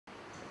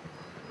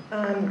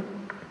Um,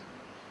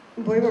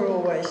 we were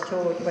always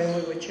taught when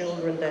we were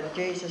children that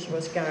Jesus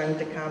was going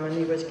to come and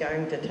he was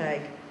going to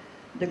take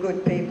the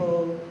good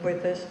people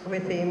with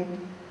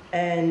him,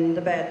 and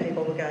the bad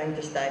people were going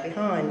to stay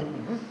behind.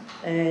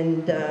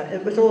 And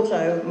it was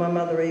also, my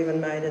mother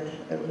even made it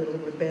a little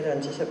bit better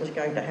and said it was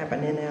going to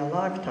happen in our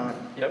lifetime.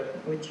 Yep.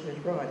 Which was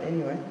right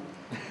anyway.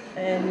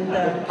 And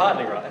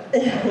partly right.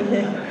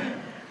 Yeah.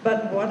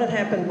 But what had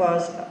happened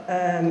was,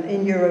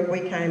 in Europe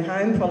we came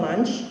home for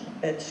lunch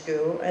at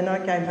school, and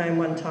I came home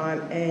one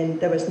time and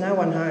there was no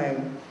one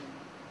home.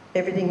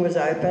 Everything was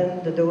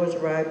open, the doors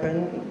were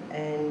open,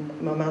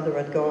 and my mother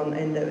had gone,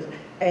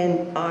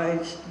 and I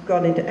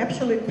got into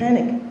absolute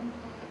panic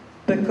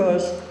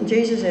because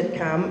Jesus had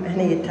come and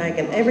he had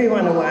taken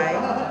everyone away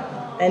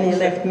and he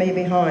left me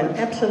behind.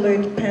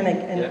 Absolute panic,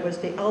 and it was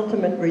the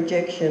ultimate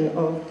rejection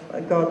of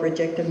God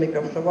rejected me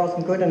because I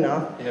wasn't good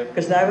enough,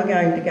 because they were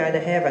going to go to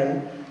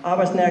heaven. I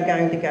was now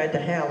going to go to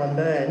hell and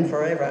burn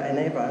forever and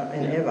ever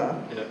and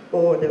ever.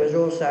 Or there was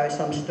also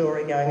some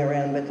story going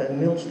around with a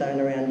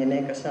millstone around your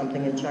neck or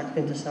something and chucked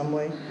into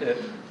somewhere.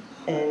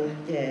 And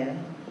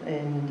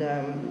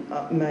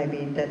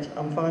maybe that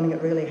I'm finding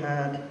it really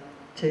hard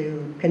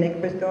to connect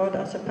with God,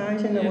 I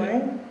suppose, in a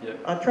way.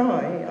 I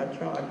try,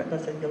 but I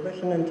said, you're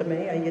listening to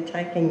me, are you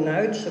taking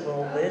notes of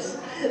all this?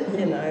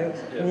 You know,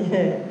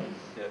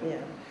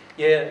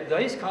 Yeah,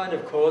 these kind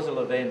of causal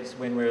events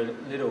when we're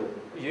little,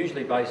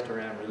 usually based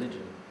around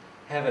religion,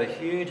 have a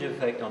huge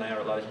effect on our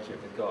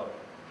relationship with God.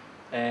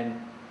 And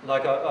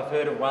like I've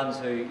heard of ones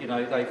who, you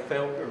know, they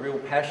felt a real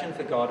passion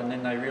for God, and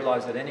then they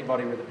realised that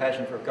anybody with a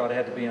passion for God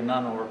had to be a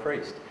nun or a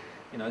priest.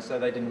 You know, so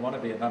they didn't want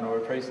to be a nun or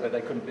a priest, so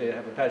they couldn't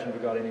have a passion for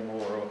God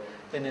anymore. Or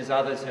then there's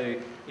others who,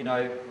 you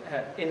know,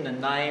 in the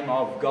name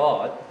of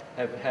God,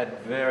 have had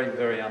very,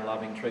 very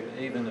unloving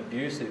treatment, even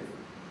abusive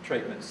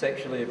treatment,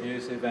 sexually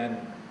abusive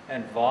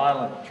and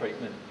violent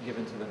treatment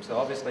given to them. So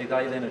obviously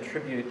they then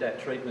attribute that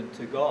treatment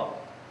to God.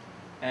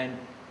 And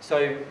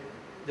so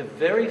the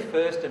very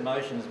first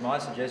emotions, my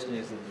suggestion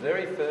is the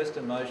very first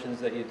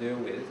emotions that you deal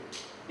with,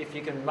 if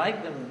you can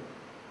make them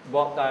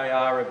what they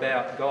are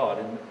about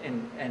God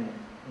and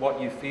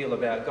what you feel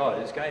about God,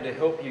 it's going to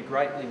help you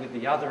greatly with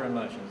the other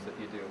emotions that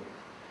you deal with.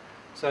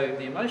 So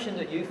the emotion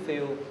that you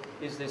feel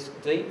is this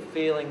deep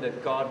feeling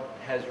that God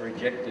has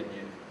rejected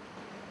you.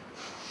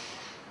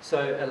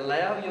 So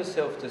allow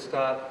yourself to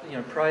start, you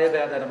know, pray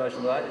about that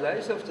emotion. Allow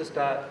yourself to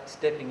start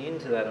stepping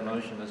into that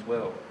emotion as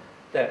well.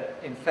 That,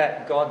 in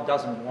fact, God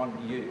doesn't want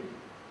you.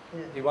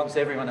 He wants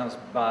everyone else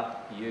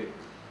but you.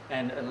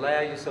 And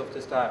allow yourself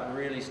to start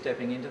really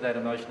stepping into that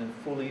emotion and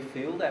fully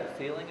feel that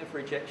feeling of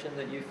rejection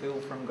that you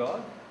feel from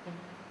God.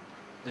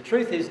 The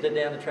truth is that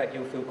down the track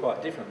you'll feel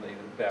quite differently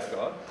about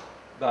God,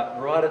 but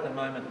right at the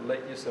moment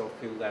let yourself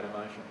feel that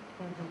emotion.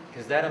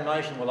 Because that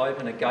emotion will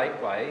open a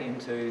gateway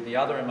into the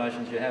other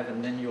emotions you have,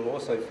 and then you'll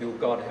also feel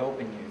God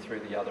helping you through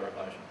the other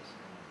emotions.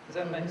 Does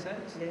that make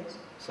sense? Yes.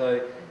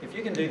 So if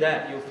you can do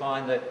that, you'll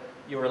find that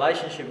your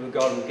relationship with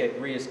God will get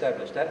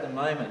re-established. At the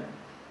moment,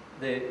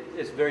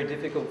 it's very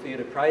difficult for you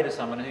to pray to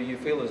someone who you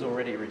feel has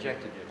already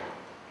rejected you.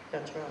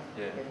 That's right.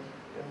 Yeah.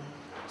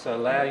 So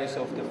allow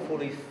yourself to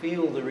fully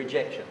feel the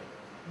rejection.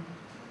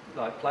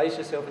 Like, place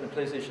yourself in a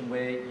position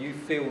where you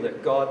feel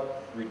that God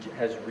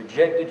has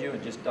rejected you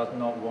and just does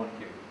not want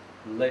you.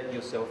 Let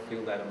yourself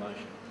feel that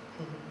emotion.